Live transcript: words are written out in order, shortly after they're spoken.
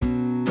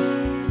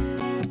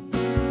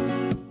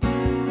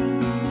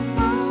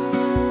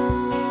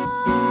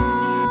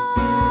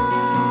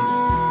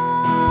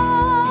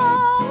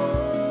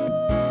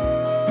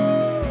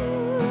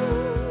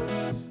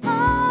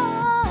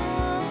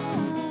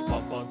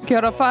Kia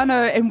ora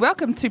whānau and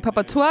welcome to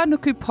Papatua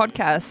Nuku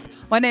Podcast.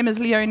 My name is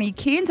Leonie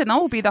Kent and I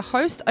will be the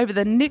host over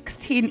the next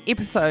 10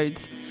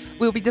 episodes.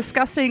 We'll be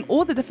discussing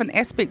all the different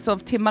aspects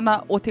of te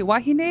mana o te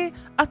wahine,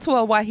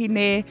 atua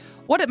wahine,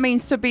 what it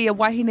means to be a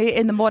wahine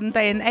in the modern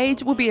day and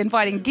age. We'll be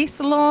inviting guests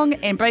along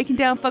and breaking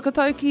down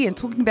whakatauki and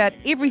talking about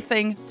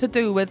everything to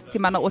do with te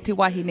mana o te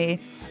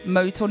wahine.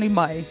 Mau tonu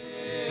mai.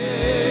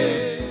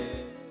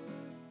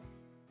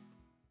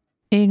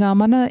 E ngā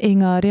mana, e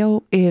ngā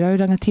reo, e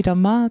raurangatira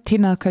mā,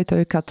 tēnā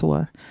koutou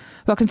katoa.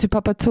 Welcome to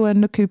Papatua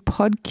Nuku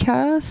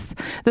Podcast.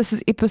 This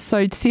is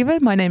episode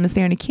 7. My name is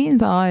Leonie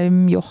Kens.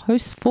 I'm your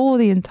host for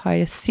the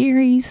entire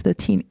series, the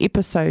 10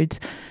 episodes.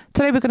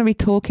 Today we're going to be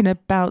talking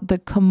about the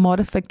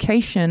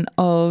commodification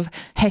of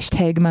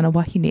hashtag mana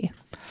wahine.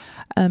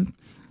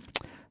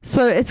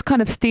 So it's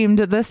kind of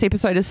this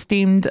episode has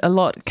stemmed a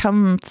lot,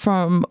 come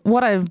from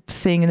what I'm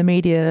seeing in the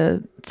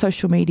media,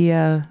 social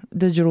media,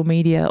 digital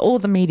media, all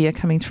the media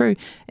coming through.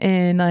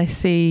 And I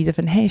see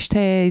different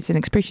hashtags and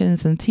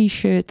expressions and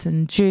t-shirts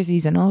and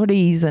jerseys and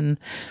hoodies and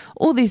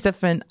all these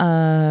different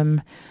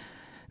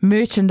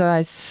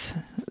merchandise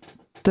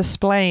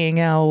displaying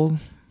our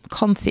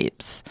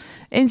concepts,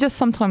 and just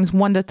sometimes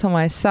wonder to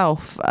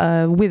myself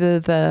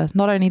whether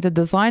not only the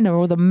designer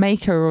or the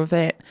maker of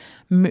that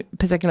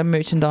particular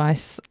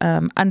merchandise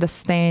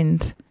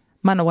understand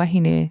mana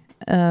wahine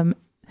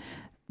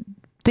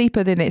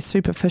deeper than that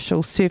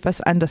superficial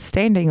surface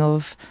understanding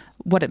of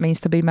what it means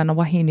to be mana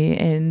wahine.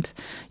 And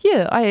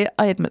yeah, I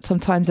admit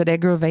sometimes it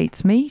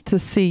aggravates me to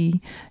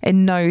see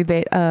and know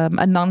that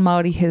a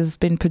non-Māori has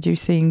been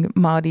producing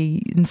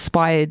Māori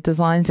inspired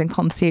designs and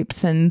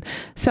concepts and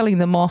selling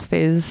them off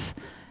as,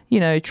 you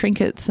know,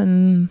 trinkets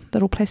and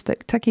little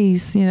plastic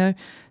tickies, you know.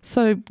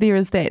 So there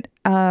is that.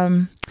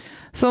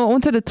 So I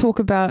wanted to talk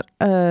about,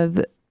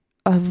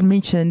 I've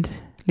mentioned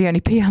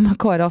Leonie Piama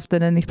quite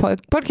often in these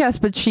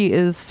podcasts, but she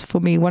is, for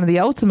me, one of the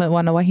ultimate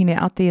mana wahine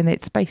out there in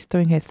that space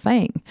doing her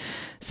thing.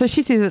 So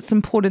she says it's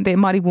important that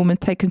Māori women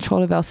take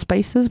control of our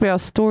spaces where our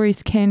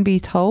stories can be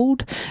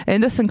told,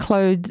 and this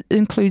includes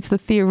the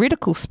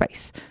theoretical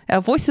space. Our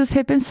voices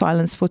have been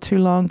silenced for too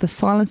long. The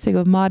silencing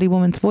of Māori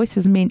women's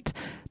voices meant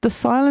the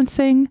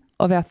silencing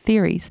of our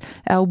theories,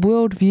 our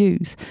world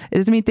views. It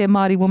has meant that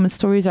Māori women's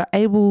stories are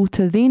able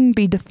to then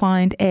be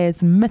defined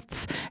as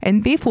myths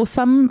and therefore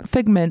some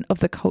figment of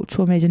the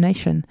cultural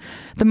imagination.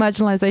 The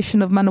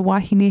marginalisation of mana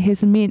wahine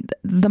has meant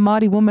the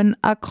Māori women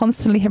are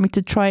constantly having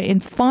to try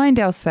and find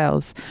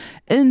ourselves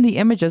in the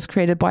images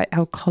created by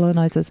our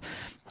colonisers.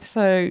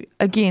 So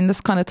again, this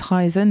kind of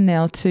ties in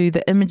now to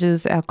the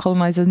images our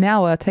colonisers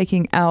now are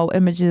taking our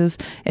images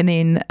and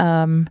then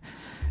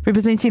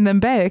representing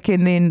them back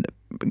and then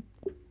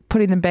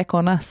putting them back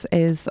on us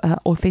as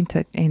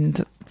authentic,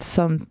 and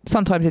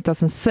sometimes it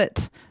doesn't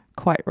sit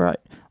quite right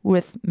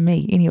with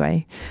me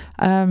anyway.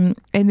 And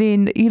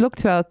then you look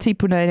to our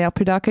tipuna and our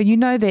pūrākau, you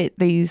know that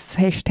these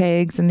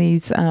hashtags and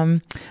these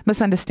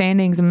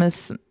misunderstandings and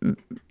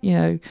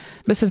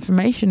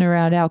misinformation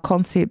around our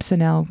concepts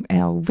and our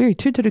very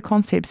tūturu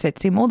concepts that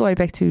stem all the way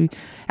back to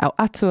our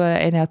atua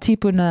and our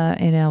tipuna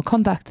and our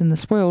conduct in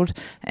this world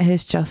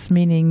has just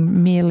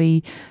meaning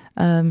merely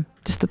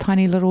just a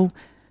tiny little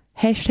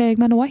hashtag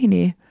mana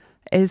wahine,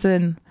 as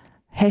in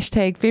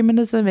hashtag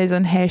feminism, as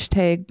in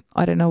hashtag,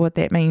 I don't know what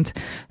that means.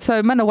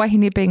 So mana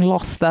wahine being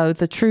lost though,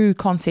 the true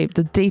concept,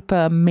 the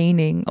deeper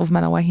meaning of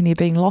mana wahine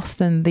being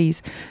lost in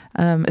these,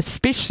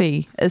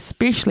 especially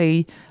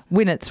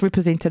when it's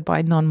represented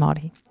by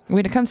non-Māori.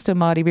 When it comes to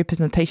Māori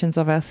representations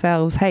of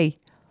ourselves, hey,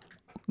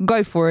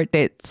 go for it,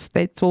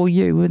 that's all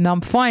you. And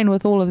I'm fine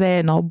with all of that,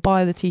 and I'll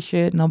buy the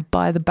t-shirt and I'll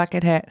buy the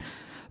bucket hat.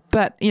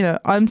 But, you know,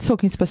 I'm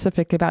talking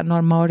specific about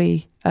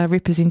non-Māori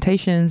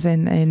representations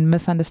and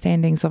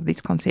misunderstandings of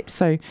these concepts.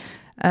 So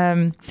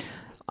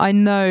I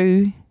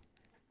know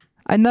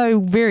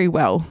very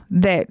well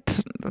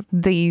that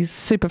these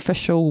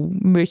superficial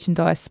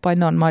merchandise by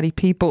non-Māori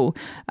people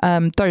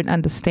don't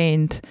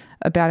understand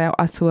about our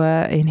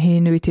atua and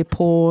Hine Nui Te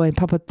Pō and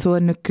Papatua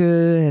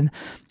Nuku and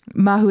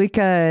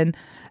Mahuika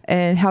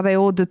and how they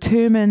all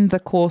determined the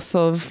course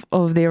of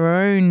their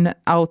own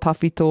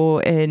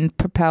aotawhito and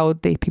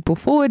propelled their people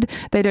forward.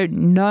 They don't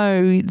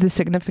know the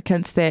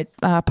significance that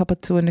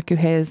Papatua Nuku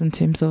has in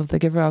terms of the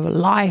giver of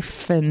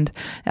life and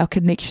our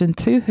connection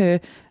to her.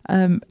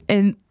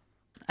 And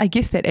I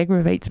guess that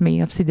aggravates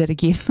me. I've said that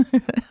again.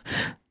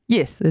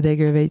 Yes, it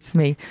aggravates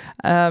me.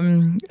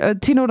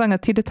 Tino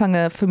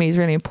rangatiratanga for me is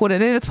really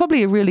important, and it's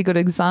probably a really good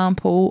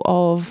example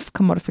of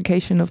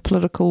commodification of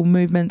political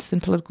movements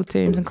and political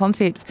terms and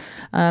concepts.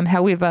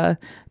 However,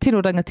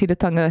 tino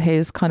rangatiratanga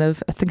has kind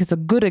of, I think it's a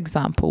good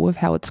example of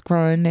how it's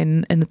grown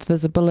and its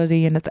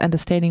visibility and its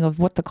understanding of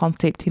what the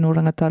concept tino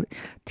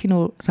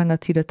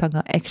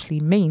rangatiratanga actually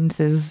means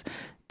is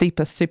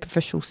deeper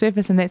superficial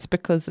surface, and that's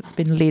because it's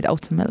been led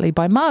ultimately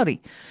by Māori.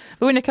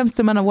 But when it comes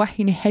to mana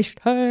wahine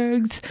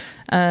hashtags,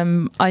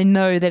 I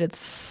know that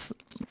it's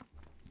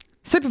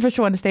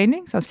superficial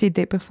understandings, I've said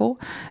that before,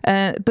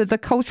 but the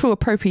cultural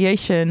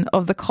appropriation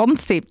of the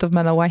concept of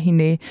mana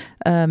wahine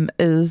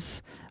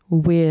is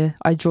where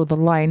I draw the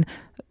line.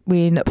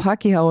 when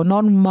Pākehā or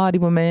non-Māori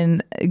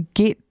women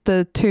get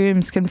the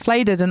terms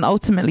conflated and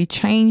ultimately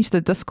change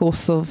the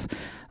discourse of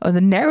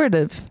the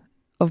narrative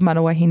of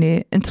mana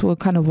wahine into a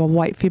kind of a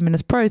white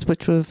feminist prose,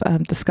 which we've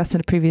discussed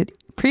in a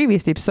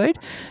previous episode.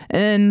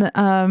 And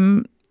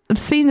I've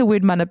seen the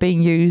word mana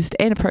being used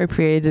and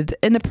appropriated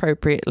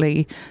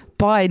inappropriately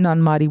by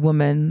non-Māori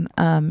women.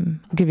 I'll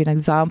give you an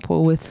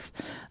example with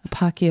a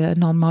Pākehā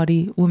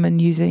non-Māori woman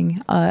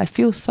using, I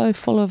feel so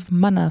full of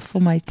mana for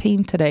my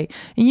team today.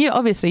 And you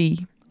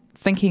obviously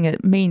thinking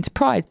it means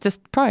pride,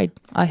 just pride.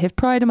 I have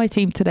pride in my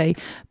team today.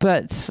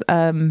 But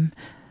I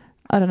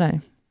don't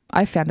know.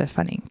 I found it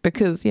funny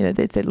because,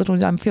 that's that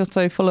little, I feel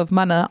so full of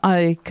mana.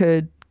 I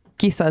could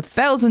guess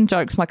 1,000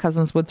 jokes my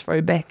cousins would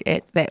throw back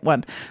at that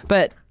one.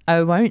 But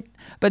I won't.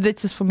 But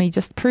it's just, for me,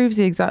 just proves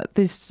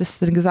there's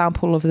just an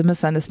example of the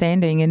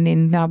misunderstanding. And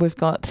then now we've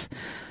got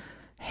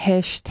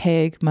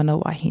hashtag mana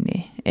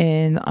wahine.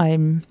 And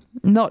I'm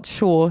not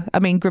sure. I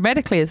mean,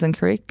 grammatically is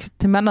incorrect.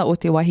 Te mana o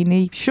te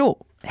wahine, sure.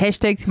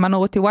 Hashtag te mana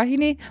o te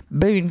wahine,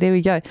 boom, there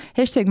we go.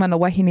 Hashtag mana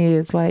wahine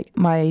is like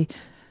my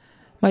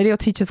reo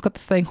teacher's got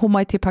this thing,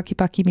 homai te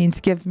paki means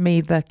give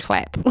me the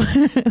clap,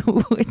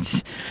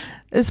 which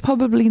is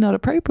probably not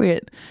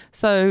appropriate.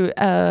 So,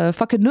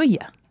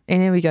 whakanuia.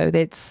 And there we go,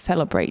 that's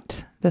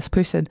celebrate this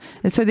person.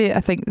 And so there,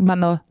 I think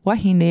mana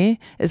wahine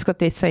has got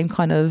that same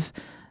kind of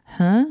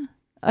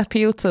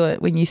appeal to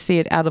it when you see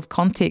it out of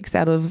context,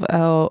 out of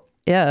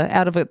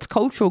its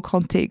cultural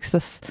context,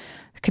 this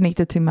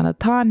connected to mana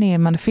tāne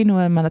and mana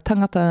whenua and mana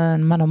tangata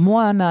and mana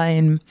moana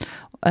and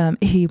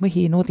ihi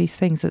mihi and all these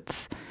things.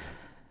 It's,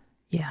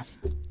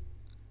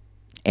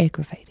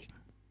 aggravating.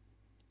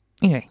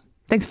 Anyway,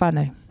 thanks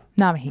whānau.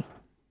 Ngā mihi.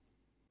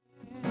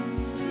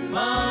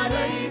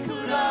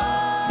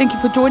 Thank you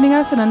for joining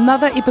us in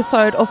another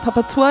episode of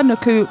Papatua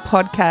Nuku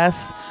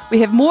podcast. We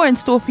have more in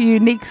store for you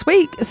next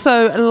week.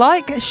 So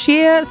like,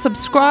 share,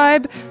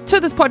 subscribe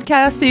to this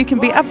podcast so you can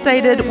be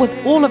updated with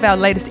all of our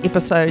latest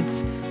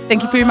episodes.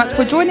 Thank you very much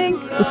for joining.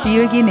 We'll see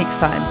you again next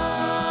time.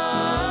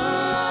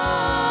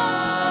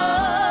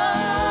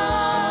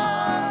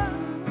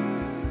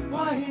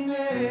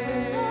 Wahine.